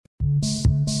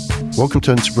Welcome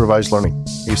to Unsupervised Learning,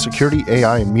 a security,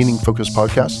 AI, and meaning-focused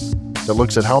podcast that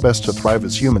looks at how best to thrive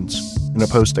as humans in a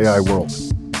post-AI world.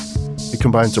 It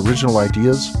combines original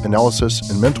ideas, analysis,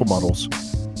 and mental models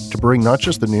to bring not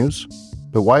just the news,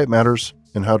 but why it matters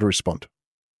and how to respond.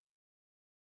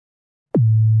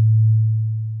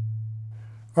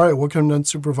 All right, welcome to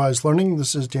Unsupervised Learning.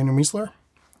 This is Daniel Miesler.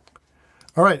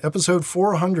 All right, episode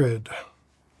 400.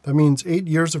 That means 8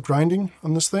 years of grinding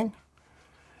on this thing.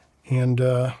 And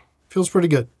feels pretty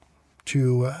good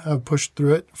to have pushed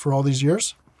through it for all these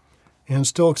years. And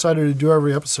still excited to do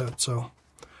every episode. So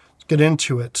let's get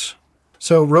into it.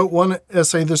 So wrote one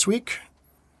essay this week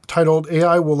titled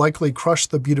AI Will Likely Crush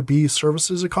the B2B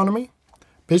Services Economy.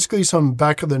 Basically some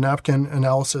back-of-the-napkin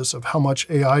analysis of how much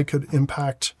AI could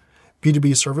impact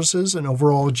B2B services and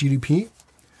overall GDP.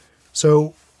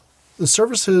 So the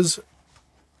services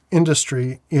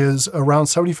industry is around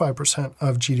 75%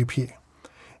 of GDP.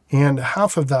 And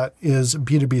half of that is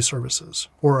B2B services,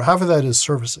 or half of that is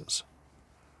services.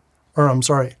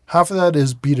 Half of that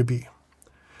is B2B.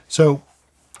 So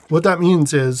what that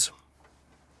means is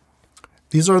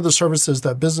these are the services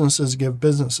that businesses give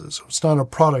businesses. It's not a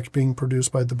product being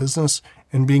produced by the business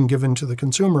and being given to the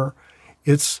consumer.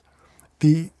 It's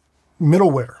the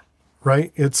middleware,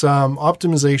 right? It's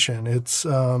optimization. It's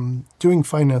doing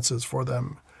finances for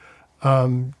them,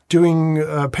 doing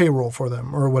payroll for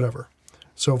them or whatever.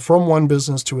 So from one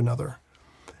business to another.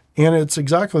 And it's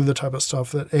exactly the type of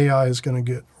stuff that AI is going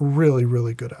to get really,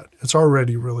 really good at. It's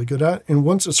already really good at. And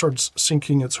once it starts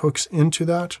sinking its hooks into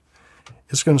that,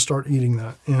 it's going to start eating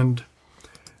that. And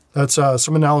that's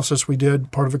some analysis we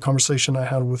did, part of a conversation I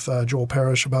had with Joel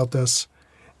Parrish about this.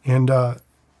 And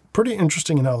pretty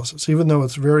interesting analysis, even though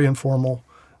it's very informal.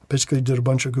 Basically did a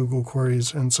bunch of Google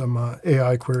queries and some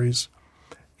AI queries.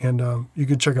 And you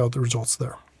can check out the results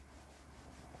there.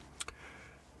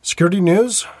 Security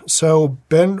news. So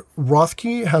Ben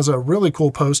Rothke has a really cool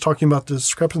post talking about the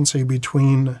discrepancy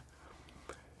between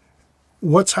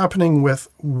what's happening with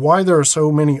why there are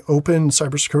so many open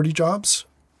cybersecurity jobs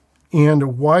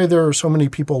and why there are so many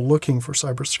people looking for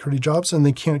cybersecurity jobs and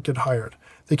they can't get hired.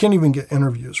 They can't even get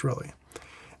interviews, really.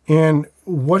 And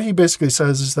what he basically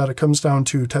says is that it comes down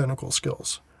to technical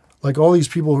skills. Like all these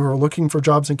people who are looking for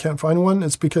jobs and can't find one,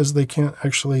 it's because they can't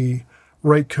actually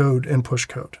write code and push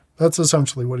code. That's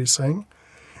essentially what he's saying.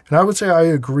 And I would say I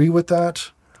agree with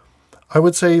that. I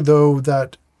would say, though,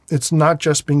 that it's not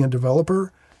just being a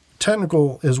developer.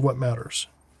 Technical is what matters.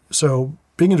 So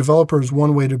being a developer is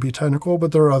one way to be technical,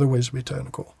 but there are other ways to be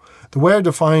technical. The way I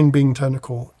define being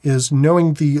technical is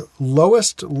knowing the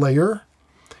lowest layer,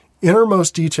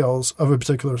 innermost details of a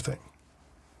particular thing.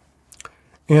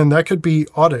 And that could be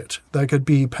audit. That could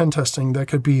be pen testing. That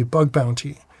could be bug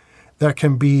bounty. That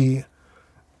can be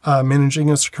managing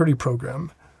a security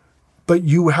program. But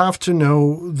you have to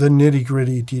know the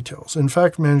nitty-gritty details. In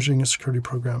fact, managing a security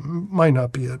program might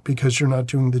not be it because you're not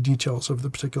doing the details of the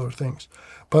particular things.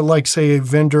 But like, say, a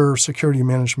vendor security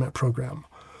management program,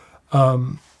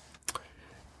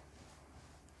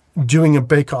 doing a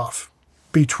bake-off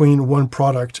between one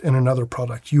product and another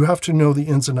product. You have to know the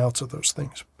ins and outs of those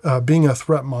things. Being a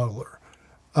threat modeler,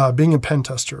 being a pen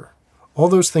tester, all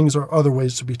those things are other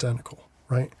ways to be technical,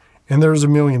 right? And there's a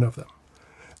million of them.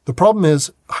 The problem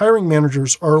is hiring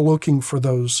managers are looking for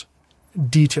those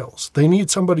details. They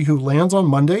need somebody who lands on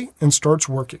Monday and starts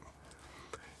working.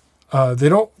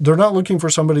 They're not looking for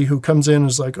somebody who comes in and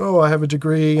is like, oh, I have a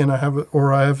degree and I have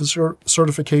a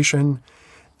certification.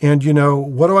 And,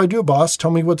 what do I do, boss?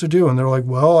 Tell me what to do. And they're like,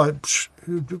 well,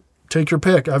 take your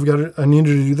pick. I need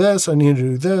to do this. I need to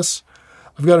do this.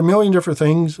 I've got a million different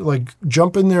things. Like,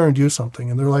 jump in there and do something.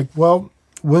 And they're like, well,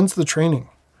 when's the training?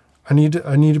 I need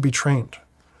to be trained.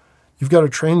 You've got to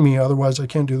train me, otherwise I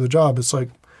can't do the job. It's like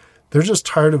they're just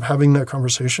tired of having that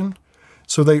conversation.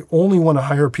 So they only want to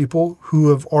hire people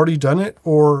who have already done it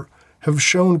or have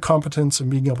shown competence in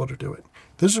being able to do it.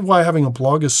 This is why having a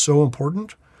blog is so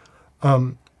important.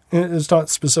 And it's not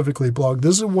specifically a blog.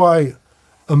 This is why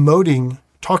emoting,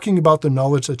 talking about the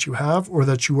knowledge that you have or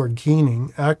that you are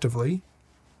gaining actively,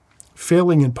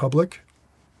 failing in public,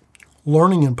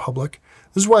 learning in public,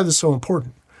 this is why this is so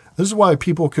important. This is why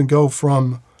people can go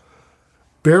from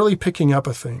barely picking up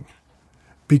a thing,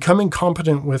 becoming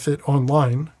competent with it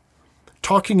online,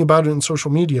 talking about it in social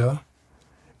media,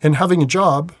 and having a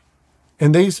job.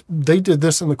 And they did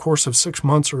this in the course of 6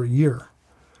 months or a year.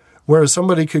 Whereas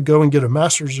somebody could go and get a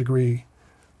master's degree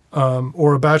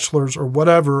or a bachelor's or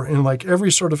whatever in like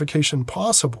every certification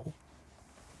possible,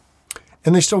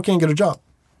 and they still can't get a job.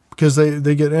 Because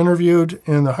they get interviewed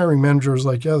and the hiring manager is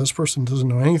like, yeah, this person doesn't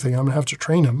know anything. I'm going to have to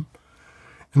train him.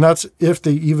 And that's if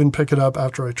they even pick it up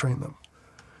after I train them.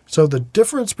 So the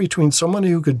difference between somebody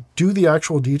who could do the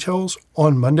actual details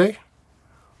on Monday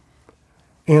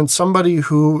and somebody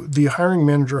who the hiring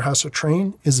manager has to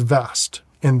train is vast.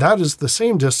 And that is the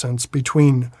same distance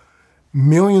between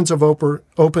millions of open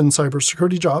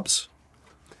cybersecurity jobs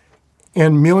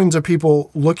and millions of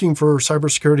people looking for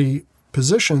cybersecurity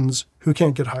positions who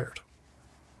can't get hired.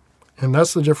 And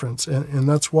that's the difference. And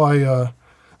that's why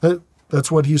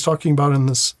that's what he's talking about in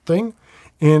this thing.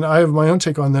 And I have my own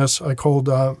take on this. I called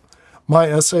my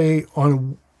essay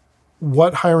on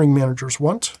what hiring managers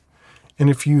want. And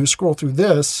if you scroll through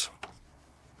this,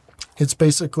 it's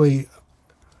basically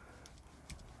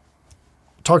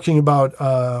talking about,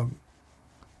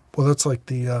 that's like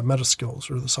the meta skills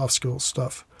or the soft skills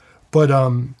stuff. But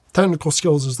technical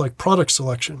skills is like product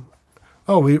selection.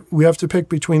 Oh, we have to pick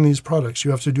between these products.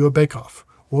 You have to do a bake-off.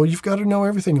 Well, you've got to know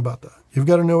everything about that. You've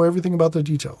got to know everything about the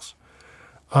details.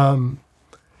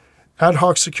 Ad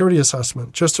hoc security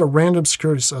assessment, just a random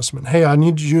security assessment. Hey, I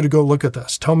need you to go look at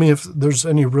this. Tell me if there's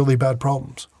any really bad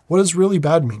problems. What does really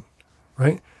bad mean,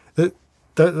 right?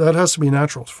 That has to be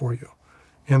natural for you.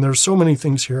 And there's so many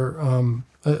things here.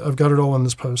 I've got it all in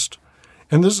this post.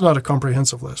 And this is not a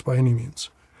comprehensive list by any means.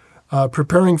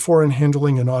 Preparing for and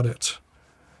handling an audit.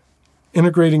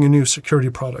 Integrating a new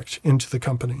security product into the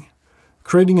company.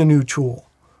 Creating a new tool.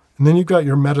 And then you've got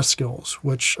your meta skills,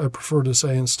 which I prefer to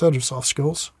say instead of soft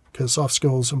skills, because soft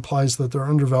skills implies that they're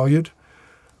undervalued.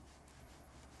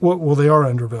 Well, they are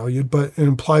undervalued, but it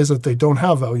implies that they don't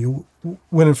have value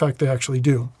when in fact they actually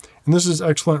do. And this is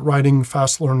excellent writing,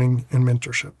 fast learning, and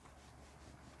mentorship.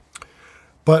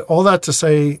 But all that to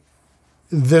say,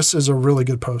 this is a really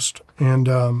good post.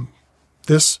 And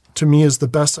this, to me, is the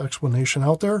best explanation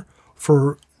out there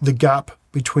for the gap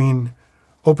between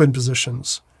open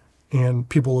positions and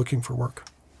people looking for work.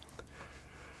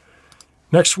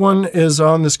 Next one is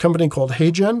on this company called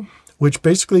HeyGen, which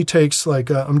basically takes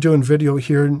I'm doing video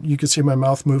here, and you can see my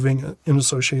mouth moving in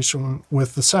association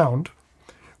with the sound.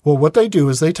 Well, what they do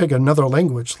is they take another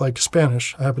language like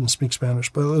Spanish. I happen to speak Spanish,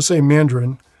 but let's say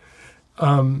Mandarin.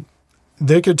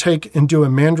 They could take and do a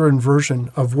Mandarin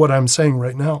version of what I'm saying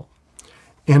right now.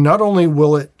 And not only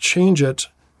will it change it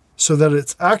so that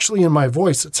it's actually in my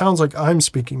voice, it sounds like I'm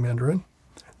speaking Mandarin.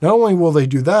 Not only will they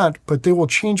do that, but they will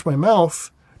change my mouth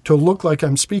to look like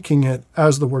I'm speaking it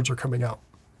as the words are coming out.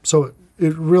 So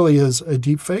it really is a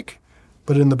deep fake,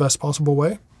 but in the best possible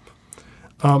way.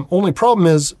 Only problem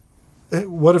is,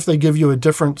 what if they give you a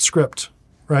different script,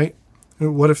 right?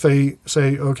 What if they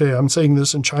say, okay, I'm saying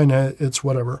this in China, it's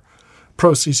whatever,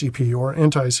 pro-CCP or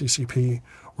anti-CCP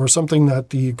or something that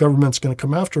the government's going to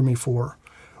come after me for.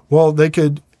 Well, they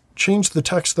could change the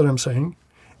text that I'm saying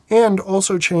and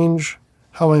also change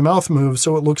how my mouth moves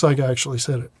so it looks like I actually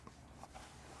said it.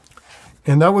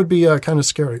 And that would be kind of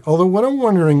scary. Although what I'm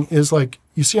wondering is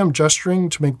you see I'm gesturing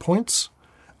to make points.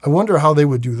 I wonder how they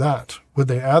would do that. Would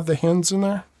they add the hands in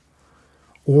there?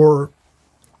 Or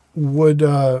would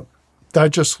that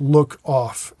just look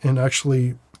off and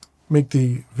actually make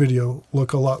the video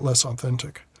look a lot less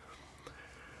authentic?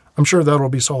 I'm sure that'll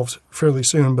be solved fairly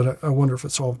soon, but I wonder if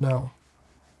it's solved now.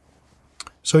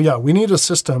 So yeah, we need a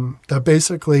system that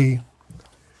basically,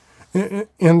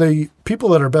 and the people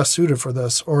that are best suited for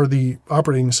this are the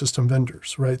operating system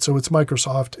vendors, right? So it's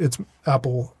Microsoft, it's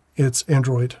Apple, it's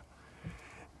Android,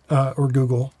 or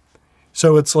Google.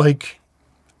 So it's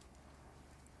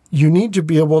you need to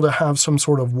be able to have some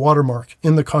sort of watermark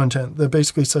in the content that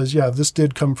basically says, yeah, this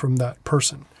did come from that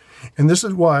person. And this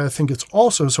is why I think it's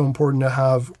also so important to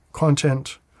have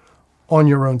content on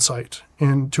your own site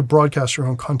and to broadcast your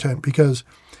own content. Because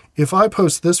if I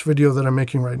post this video that I'm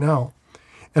making right now,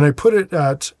 and I put it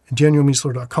at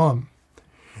danielmiessler.com,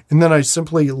 and then I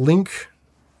simply link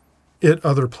it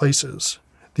other places,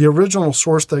 the original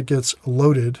source that gets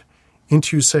loaded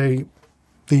into, say,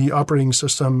 the operating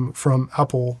system from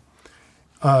Apple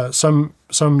some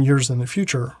years in the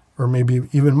future, or maybe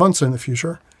even months in the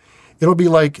future, it'll be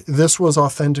like this was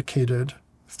authenticated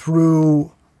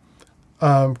through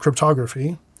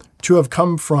cryptography to have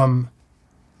come from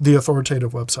the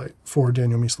authoritative website for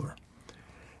Daniel Miessler.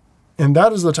 And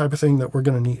that is the type of thing that we're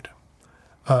going to need.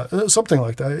 Something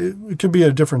like that. It could be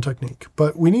a different technique,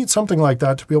 but we need something like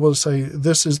that to be able to say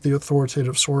this is the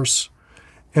authoritative source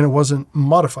and it wasn't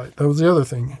modified. That was the other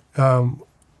thing.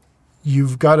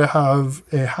 You've got to have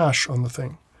a hash on the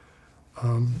thing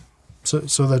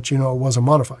so that you know it wasn't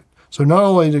modified. So not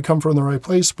only did it come from the right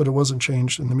place, but it wasn't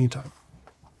changed in the meantime.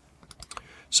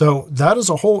 So that is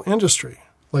a whole industry.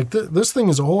 This thing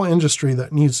is a whole industry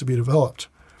that needs to be developed.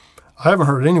 I haven't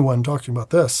heard anyone talking about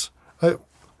this. I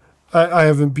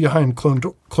haven't, behind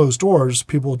closed doors,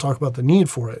 people talk about the need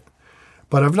for it.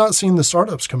 but I've not seen the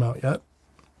startups come out yet.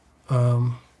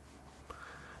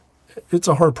 It's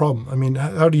a hard problem. I mean,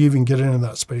 how do you even get into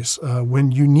that space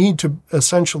when you need to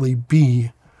essentially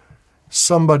be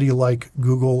somebody like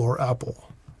Google or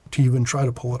Apple to even try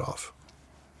to pull it off?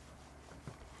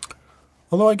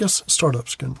 Although I guess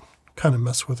startups can kind of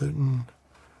mess with it and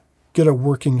get a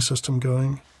working system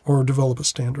going or develop a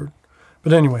standard.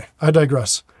 But anyway, I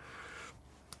digress.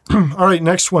 All right,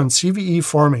 next one, CVE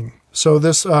farming. So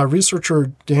this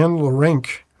researcher, Dan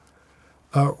Lorink,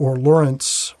 or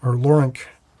Lawrence, or Lorink,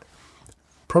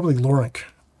 probably Lorink,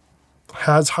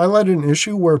 has highlighted an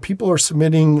issue where people are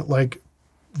submitting like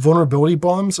vulnerability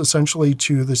bombs essentially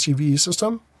to the CVE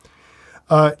system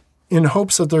in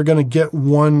hopes that they're going to get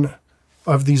one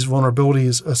of these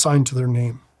vulnerabilities assigned to their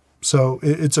name. So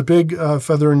it's a big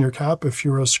feather in your cap if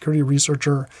you're a security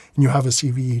researcher and you have a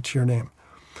CVE to your name.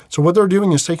 So what they're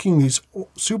doing is taking these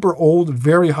super old,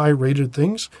 very high rated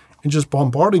things and just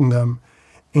bombarding them.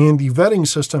 And the vetting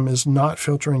system is not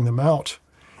filtering them out.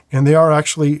 And they are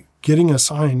actually getting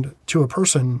assigned to a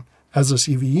person as a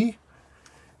CVE.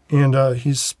 And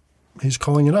he's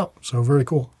calling it out. So very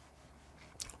cool.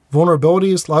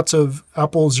 Vulnerabilities, lots of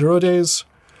Apple 0 days.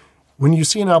 When you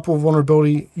see an Apple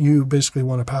vulnerability, you basically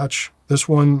want to patch. This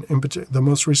one, the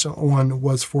most recent one,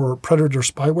 was for Predator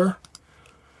spyware.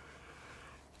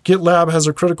 GitLab has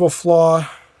a critical flaw,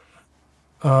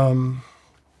 and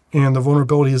the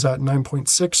vulnerability is at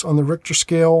 9.6 on the Richter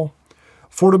scale.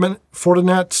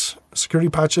 Fortinet, security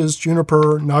patches,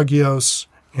 Juniper, Nagios,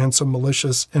 and some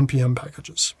malicious NPM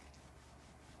packages.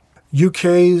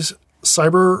 UK's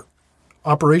Cyber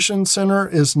Operations Center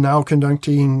is now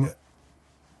conducting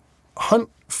hunt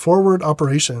forward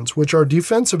operations, which are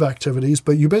defensive activities,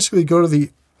 but you basically go to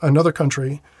another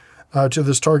country, to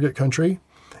this target country,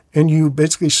 and you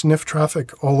basically sniff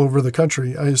traffic all over the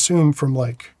country. I assume from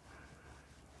I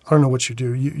don't know what you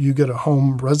do. You get a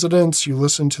home residence, you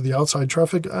listen to the outside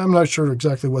traffic. I'm not sure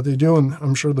exactly what they do, and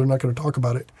I'm sure they're not going to talk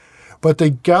about it. But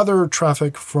they gather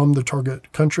traffic from the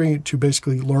target country to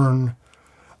basically learn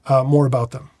more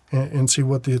about them and see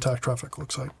what the attack traffic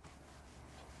looks like.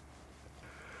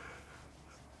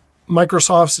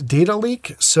 Microsoft's data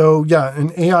leak. So yeah,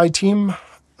 an AI team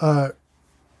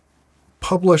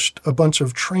published a bunch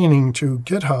of training to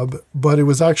GitHub, but it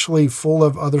was actually full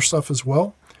of other stuff as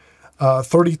well.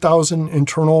 30,000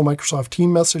 internal Microsoft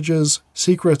team messages,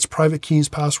 secrets, private keys,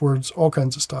 passwords, all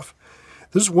kinds of stuff.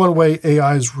 This is one way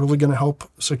AI is really going to help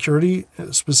security,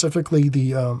 specifically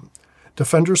the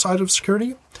defender side of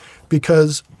security,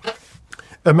 because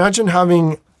imagine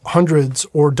having hundreds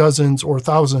or dozens or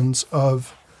thousands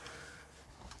of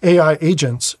AI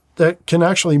agents that can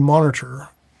actually monitor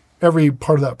every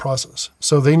part of that process.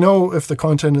 So they know if the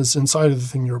content is inside of the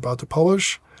thing you're about to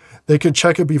publish. They could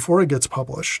check it before it gets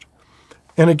published.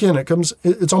 And again,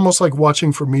 it's almost like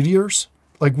watching for meteors.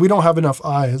 Like we don't have enough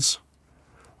eyes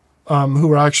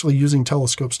who are actually using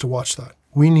telescopes to watch that.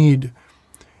 We need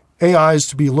AIs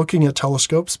to be looking at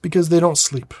telescopes because they don't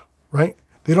sleep, right?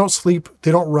 They don't sleep,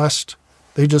 they don't rest,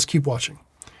 they just keep watching.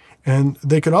 And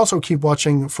they can also keep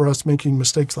watching for us making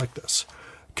mistakes like this.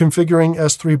 Configuring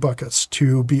S3 buckets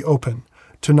to be open,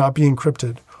 to not be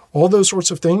encrypted. All those sorts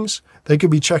of things, they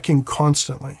could be checking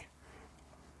constantly,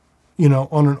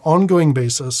 on an ongoing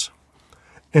basis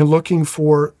and looking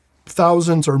for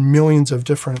thousands or millions of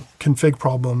different config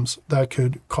problems that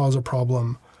could cause a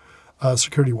problem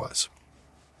security-wise.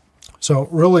 So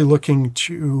really looking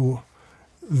to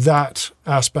that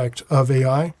aspect of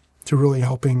AI to really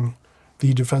helping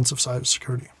the defensive side of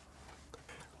security.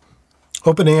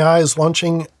 OpenAI is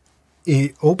launching a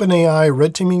OpenAI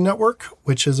red teaming network,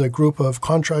 which is a group of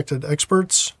contracted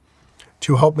experts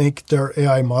to help make their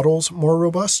AI models more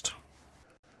robust.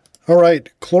 All right,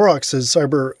 Clorox's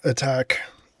cyber attack.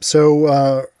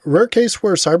 So rare case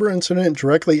where cyber incident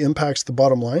directly impacts the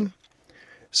bottom line.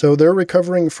 So they're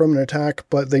recovering from an attack,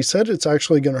 but they said it's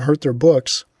actually going to hurt their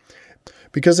books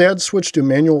because they had to switch to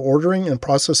manual ordering and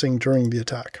processing during the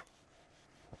attack.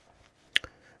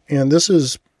 And this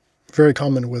is very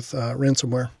common with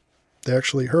ransomware. They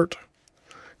actually hurt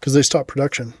because they stop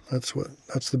production. That's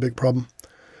the big problem.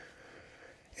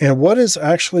 And what is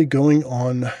actually going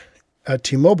on at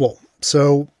T-Mobile?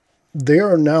 So they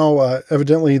are now,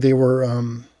 evidently they were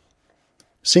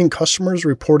seeing customers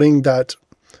reporting that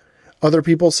other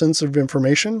people's sensitive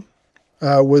information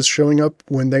was showing up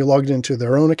when they logged into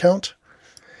their own account.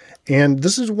 And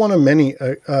this is one of many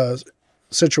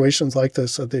situations like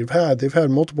this that they've had. They've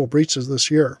had multiple breaches this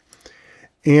year.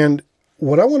 And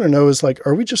what I want to know is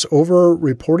are we just over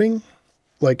reporting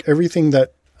everything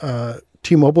that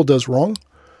T-Mobile does wrong?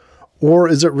 Or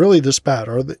is it really this bad?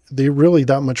 Are they really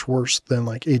that much worse than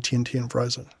like AT&T and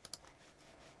Verizon?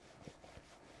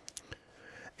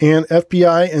 And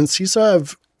FBI and CISA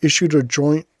have issued a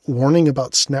joint warning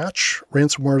about Snatch.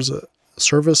 Ransomware as a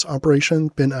service operation,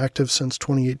 been active since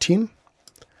 2018.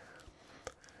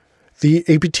 The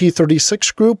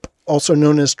APT36 group, also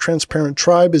known as Transparent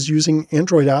Tribe, is using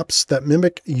Android apps that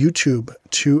mimic YouTube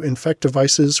to infect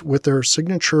devices with their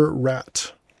signature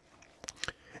rat.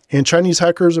 And Chinese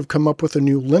hackers have come up with a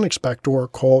new Linux backdoor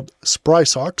called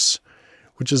SprySocks,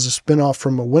 which is a spinoff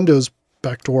from a Windows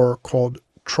backdoor called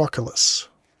Troculus.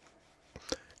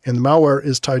 And the malware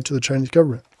is tied to the Chinese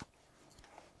government.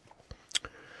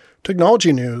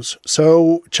 Technology news.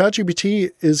 So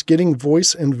ChatGPT is getting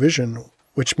voice and vision,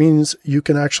 which means you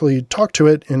can actually talk to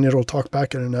it and it'll talk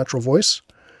back in a natural voice.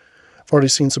 I've already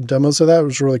seen some demos of that. It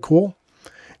was really cool.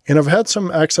 And I've had some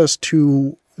access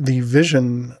to the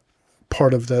vision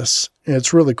part of this, and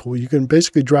it's really cool. You can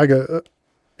basically drag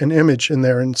an image in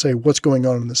there and say, what's going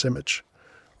on in this image?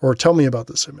 Or tell me about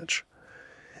this image.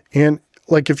 And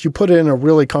like if you put in a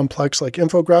really complex like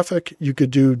infographic, you could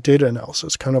do data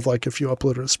analysis, kind of like if you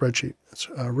uploaded a spreadsheet. It's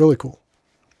really cool.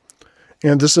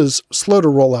 And this is slow to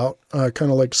roll out,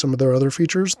 kind of like some of their other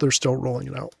features. They're still rolling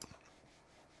it out.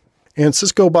 And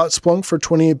Cisco bought Splunk for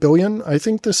 $28 billion. I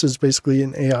think this is basically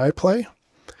an AI play.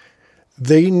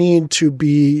 They need to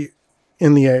be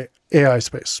in the AI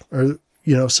space, or,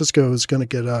 Cisco is going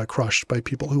to get crushed by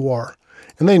people who are.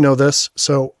 And they know this.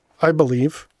 So I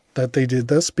believe that they did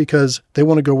this because they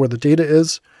want to go where the data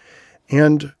is.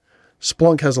 And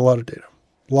Splunk has a lot of data.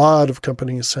 A lot of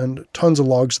companies send tons of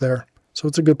logs there. So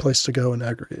it's a good place to go and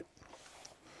aggregate.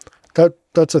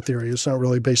 That's a theory. It's not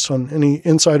really based on any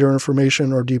insider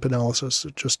information or deep analysis.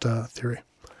 It's just a theory.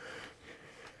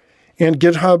 And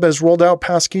GitHub has rolled out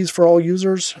passkeys for all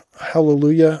users.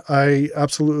 Hallelujah. I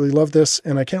absolutely love this.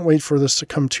 And I can't wait for this to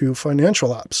come to financial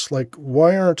apps. Like,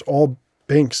 why aren't all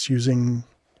banks using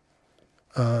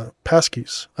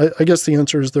passkeys? I guess the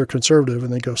answer is they're conservative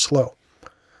and they go slow.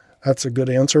 That's a good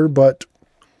answer. But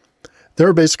there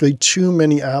are basically too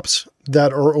many apps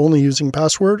that are only using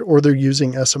password, or they're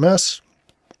using SMS.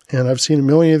 And I've seen a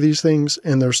million of these things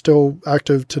and they're still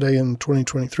active today in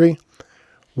 2023.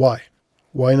 Why?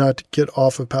 Why not get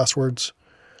off of passwords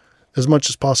as much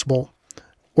as possible,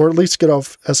 or at least get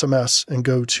off SMS and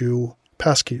go to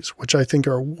passkeys, which I think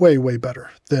are way, way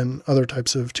better than other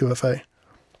types of 2FA.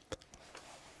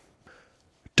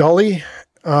 DALL-E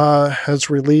has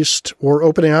released, or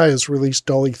OpenAI has released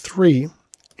DALL-E 3.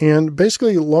 And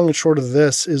basically, long and short of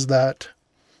this is that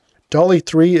DALL-E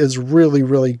 3 is really,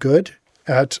 really good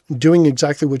at doing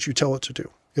exactly what you tell it to do.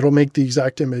 It'll make the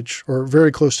exact image, or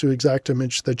very close to the exact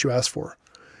image that you asked for.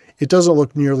 It doesn't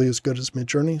look nearly as good as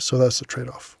Midjourney, so that's the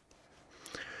trade-off.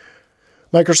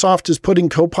 Microsoft is putting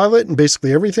Copilot in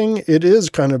basically everything. It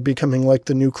is kind of becoming like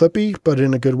the new Clippy, but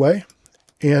in a good way.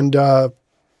 And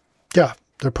yeah,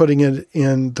 they're putting it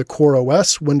in the Core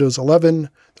OS, Windows 11.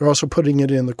 They're also putting it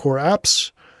in the Core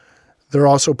apps. They're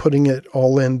also putting it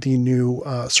all in the new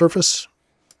Surface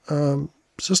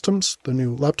systems, the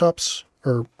new laptops,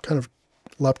 or kind of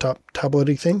laptop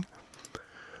tablet-y thing.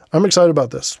 I'm excited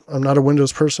about this. I'm not a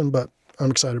Windows person, but I'm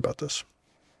excited about this.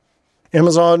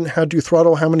 Amazon had to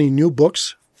throttle how many new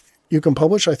books you can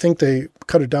publish. I think they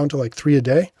cut it down to like 3 a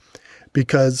day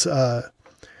because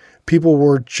people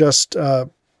were just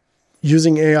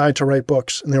using AI to write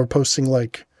books, and they were posting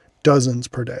like dozens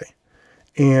per day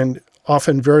and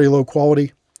often very low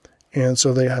quality. And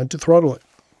so they had to throttle it.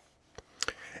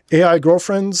 AI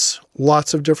girlfriends,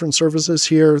 lots of different services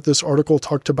here. This article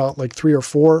talked about like 3 or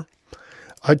 4.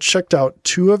 I checked out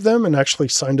 2 of them and actually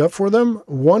signed up for them.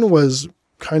 One was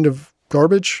kind of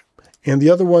garbage, and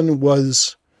the other one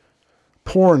was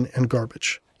porn and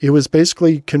garbage. It was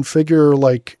basically configure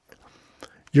like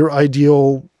your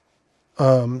ideal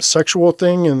sexual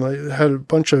thing, and it had a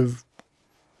bunch of.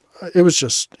 It was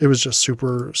just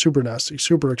super, super nasty,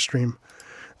 super extreme.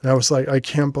 And I was like, I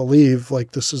can't believe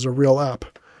like this is a real app.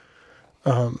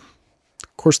 Of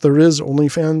course, there is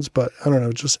OnlyFans, but I don't know.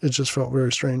 It just felt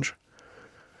very strange.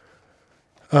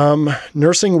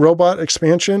 Nursing robot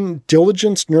expansion.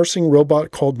 Diligence nursing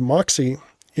robot called Moxie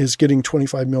is getting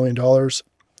 $25 million.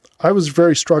 I was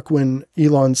very struck when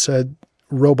Elon said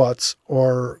robots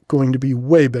are going to be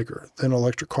way bigger than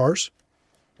electric cars.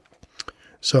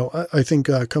 So I think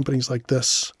companies like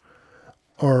this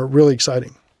are really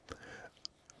exciting.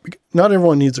 Not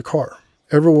everyone needs a car.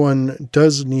 Everyone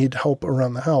does need help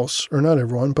around the house, or not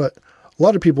everyone, but a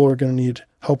lot of people are going to need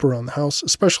help around the house,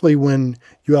 especially when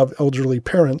you have elderly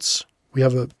parents. We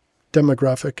have a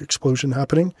demographic explosion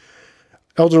happening.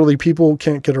 elderly people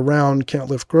can't get around, can't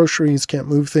lift groceries, can't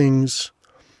move things,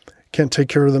 can't take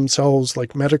care of themselves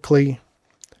like medically.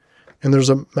 And there's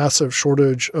a massive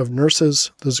shortage of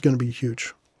nurses. This is going to be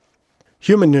huge.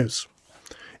 Human news.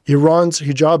 Iran's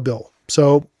hijab bill.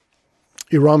 So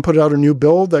Iran put out a new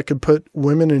bill that could put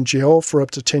women in jail for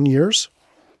up to 10 years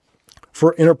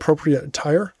for inappropriate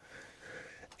attire.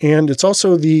 And it's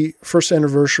also the first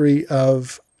anniversary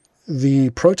of the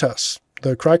protests,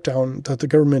 the crackdown that the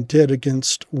government did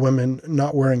against women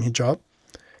not wearing hijab.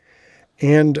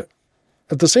 And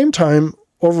at the same time,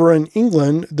 over in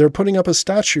England, they're putting up a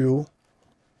statue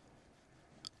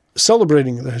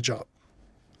celebrating the hijab.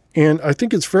 And I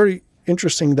think it's very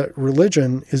interesting that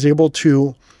religion is able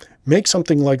to make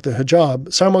something like the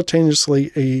hijab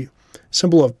simultaneously a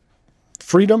symbol of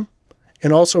freedom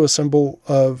and also a symbol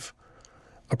of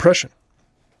oppression.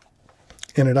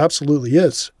 And it absolutely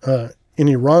is. In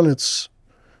Iran, it's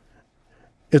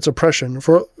oppression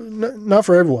for not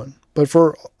for everyone, but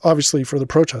for obviously for the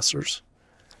protesters.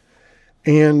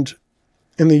 And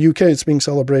in the UK, it's being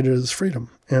celebrated as freedom.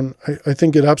 And I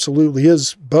think it absolutely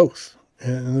is both.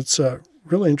 And it's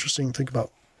really interesting to think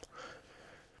about.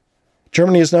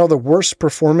 Germany is now the worst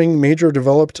performing major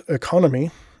developed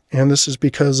economy. And this is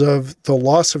because of the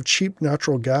loss of cheap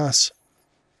natural gas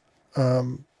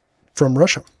from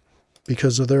Russia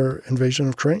because of their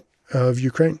invasion of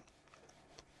Ukraine.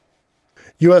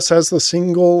 U.S. has the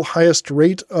single highest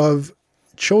rate of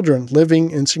children living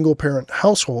in single-parent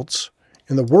households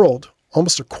in the world,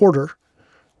 almost a quarter,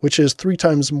 which is 3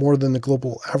 times more than the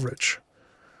global average.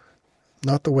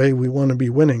 Not the way we want to be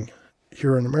winning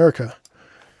here in America.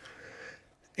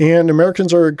 And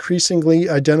Americans are increasingly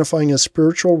identifying as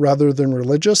spiritual rather than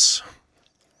religious.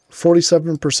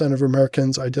 47% of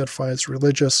Americans identify as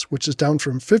religious, which is down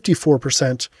from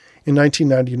 54% in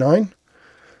 1999.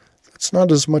 It's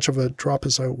not as much of a drop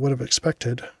as I would have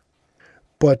expected.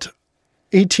 But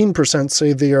 18%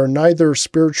 say they are neither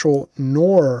spiritual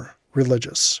nor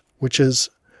religious, which is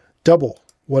double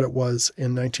what it was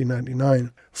in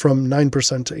 1999, from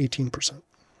 9% to 18%.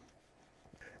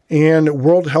 And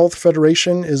World Health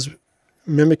Federation is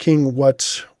mimicking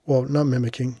not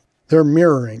mimicking, they're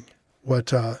mirroring what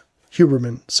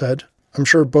Huberman said. I'm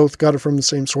sure both got it from the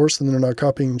same source and they're not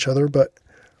copying each other, but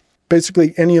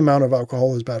basically any amount of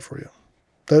alcohol is bad for you.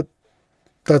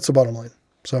 That's the bottom line.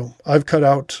 So I've cut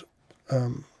out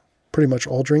pretty much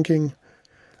all drinking.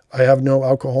 I have no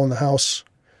alcohol in the house.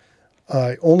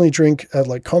 I only drink at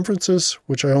like conferences,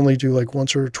 which I only do like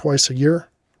once or twice a year.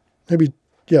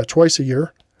 Twice a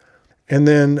year. And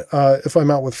then if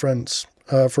I'm out with friends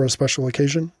for a special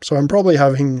occasion. So I'm probably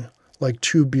having like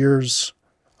 2 beers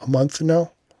a month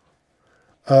now,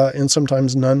 and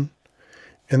sometimes none.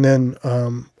 And then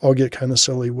I'll get kind of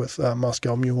silly with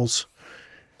Moscow Mules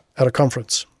at a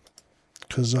conference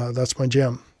because that's my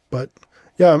jam. But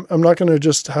yeah, I'm not going to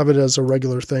just have it as a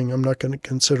regular thing. I'm not going to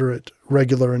consider it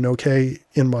regular and okay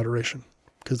in moderation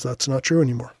because that's not true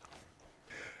anymore.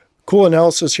 Cool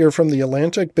analysis here from The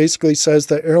Atlantic basically says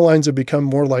that airlines have become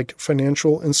more like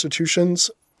financial institutions,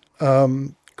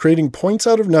 creating points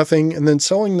out of nothing and then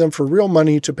selling them for real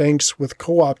money to banks with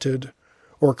co-opted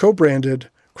or co-branded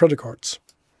credit cards.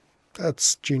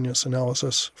 That's genius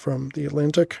analysis from The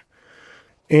Atlantic.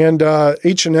 And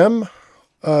H&M,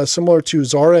 similar to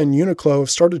Zara and Uniqlo, have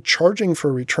started charging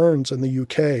for returns in the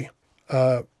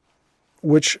UK,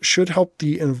 which should help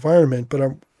the environment, but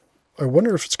I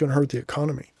wonder if it's going to hurt the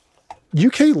economy.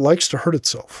 UK likes to hurt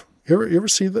itself. You ever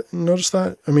see that? Notice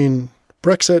that? I mean,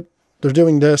 Brexit, they're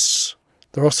doing this.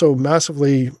 They're also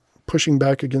massively pushing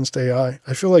back against AI.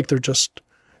 I feel like they're just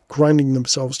grinding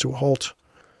themselves to a halt.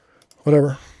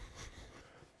 Whatever.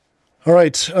 All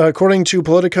right. According to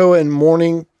Politico and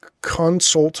Morning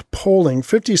Consult polling,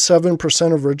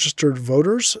 57% of registered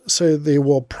voters say they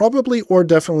will probably or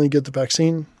definitely get the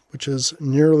vaccine, which is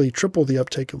nearly triple the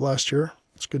uptake of last year.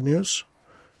 That's good news.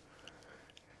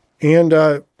 And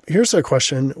here's a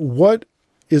question. What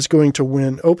is going to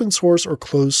win, open source or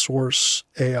closed source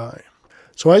AI?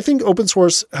 So I think open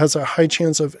source has a high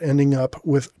chance of ending up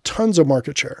with tons of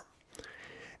market share.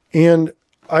 And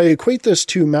I equate this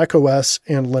to Mac OS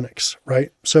and Linux,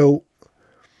 right? So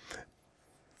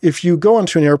if you go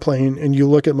onto an airplane and you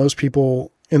look at most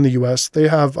people in the US, they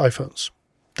have iPhones.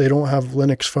 They don't have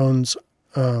Linux phones.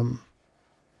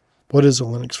 What is a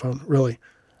Linux phone, really?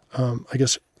 I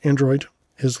guess Android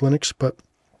is Linux, but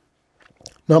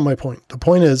not my point. The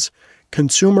point is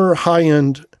consumer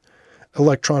high-end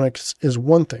electronics is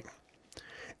one thing.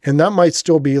 And that might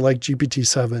still be like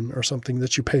GPT-7 or something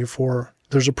that you pay for.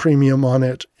 There's a premium on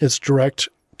it. It's direct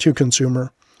to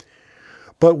consumer.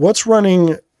 But what's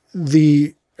running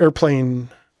the airplane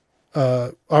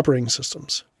operating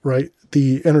systems, right?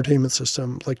 The entertainment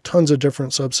system, like tons of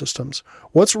different subsystems.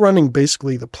 What's running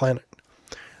basically the planet?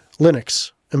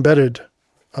 Linux, embedded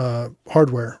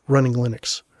hardware running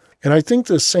Linux. And I think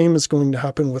the same is going to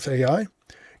happen with AI,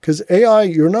 because AI,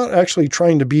 you're not actually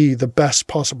trying to be the best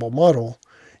possible model.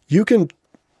 You can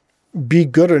be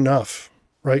good enough,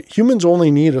 right? Humans only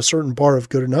need a certain bar of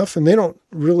good enough, and they don't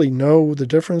really know the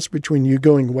difference between you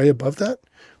going way above that.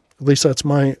 At least that's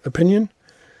my opinion.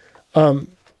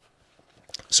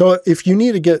 So if you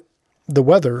need to get the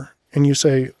weather and you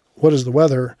say, what is the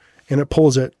weather? And it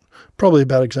pulls it, probably a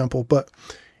bad example, but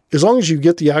as long as you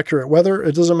get the accurate weather,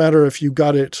 it doesn't matter if you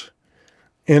got it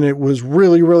and it was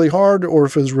really, really hard or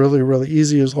if it was really, really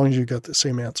easy, as long as you get the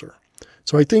same answer.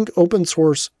 So I think open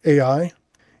source AI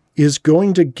is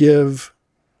going to give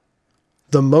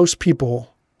the most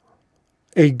people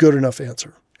a good enough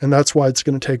answer. And that's why it's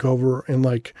going to take over and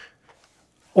like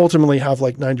ultimately have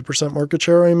like 90% market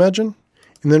share, I imagine.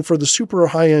 And then for the super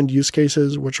high-end use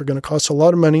cases, which are going to cost a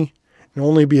lot of money and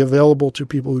only be available to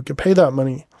people who can pay that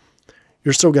money,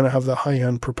 you're still going to have the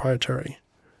high-end proprietary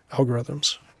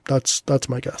algorithms. That's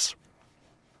my guess.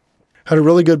 Had a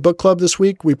really good book club this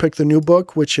week. We picked the new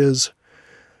book, which is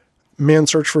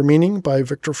Man's Search for Meaning by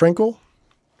Viktor Frankl.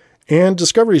 And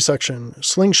Discovery section,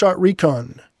 Slingshot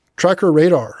Recon, Tracker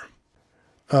Radar,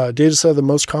 data set of the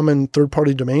most common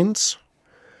third-party domains,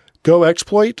 Go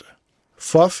Exploit,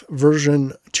 FUF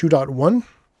version 2.1,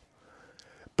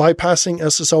 bypassing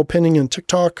SSL pinning in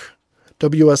TikTok,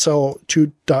 WSL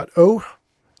 2.0,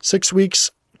 6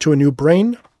 weeks to a new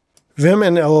brain, Vim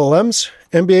and LLMs.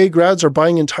 MBA grads are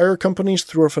buying entire companies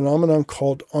through a phenomenon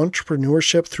called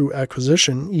entrepreneurship through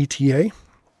acquisition, ETA.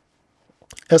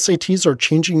 SATs are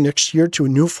changing next year to a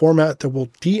new format that will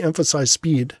de-emphasize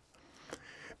speed.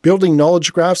 Building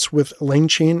knowledge graphs with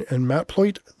LangChain and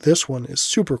Matploit. This one is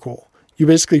super cool. You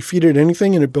basically feed it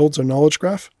anything and it builds a knowledge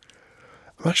graph.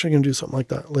 I'm actually going to do something like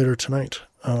that later tonight.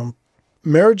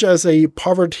 Marriage as a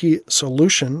poverty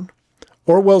solution.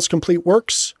 Orwell's complete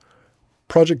works.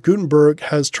 Project Gutenberg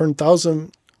has turned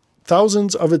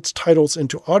thousands of its titles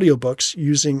into audiobooks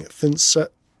using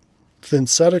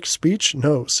synthetic speech.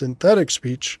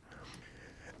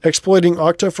 Exploiting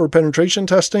Okta for penetration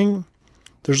testing.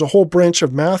 There's a whole branch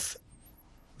of math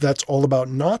that's all about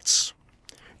knots.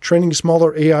 Training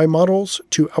smaller AI models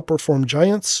to outperform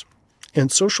giants. And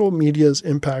social media's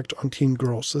impact on teen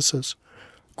girls. This is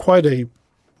quite a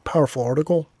powerful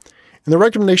article. And the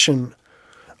recommendation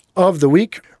of the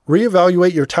week,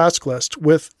 reevaluate your task list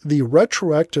with the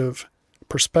retroactive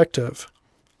perspective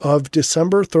of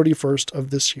December 31st of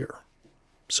this year.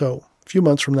 So a few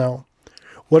months from now,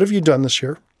 what have you done this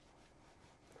year?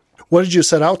 What did you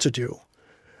set out to do?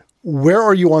 Where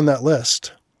are you on that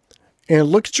list? And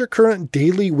look at your current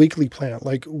daily, weekly plan.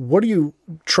 Like, what are you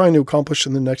trying to accomplish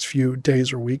in the next few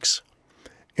days or weeks?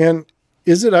 And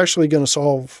is it actually going to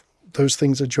solve those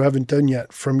things that you haven't done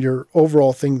yet from your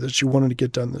overall thing that you wanted to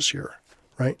get done this year,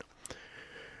 right?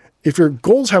 If your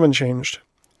goals haven't changed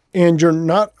and you're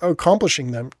not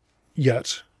accomplishing them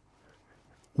yet,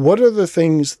 what are the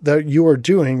things that you are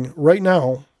doing right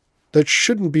now that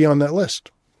shouldn't be on that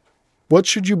list? What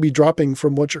should you be dropping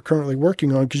from what you're currently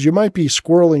working on? Because you might be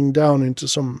squirreling down into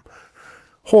some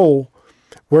hole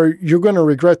where you're going to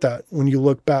regret that when you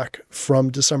look back from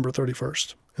December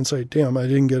 31st and say, damn, I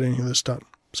didn't get any of this done.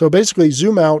 So basically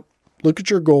zoom out, look at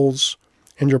your goals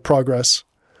and your progress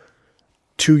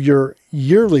to your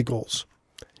yearly goals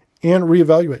and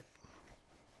reevaluate.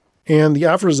 And the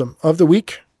aphorism of the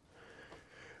week,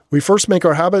 we first make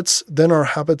our habits, then our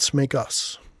habits make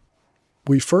us.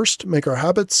 We first make our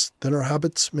habits, then our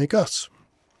habits make us.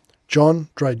 John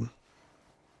Dryden.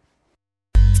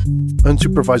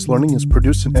 Unsupervised Learning is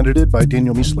produced and edited by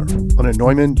Daniel Miesler on a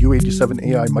Neumann U87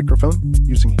 AI microphone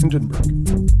using Hindenburg.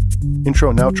 Intro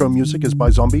and outro music is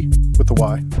by Zombie with a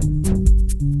Y.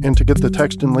 And to get the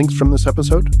text and links from this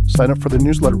episode, sign up for the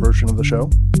newsletter version of the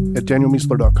show at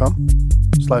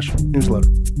danielmiesler.com/newsletter.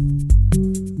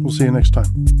 We'll see you next time.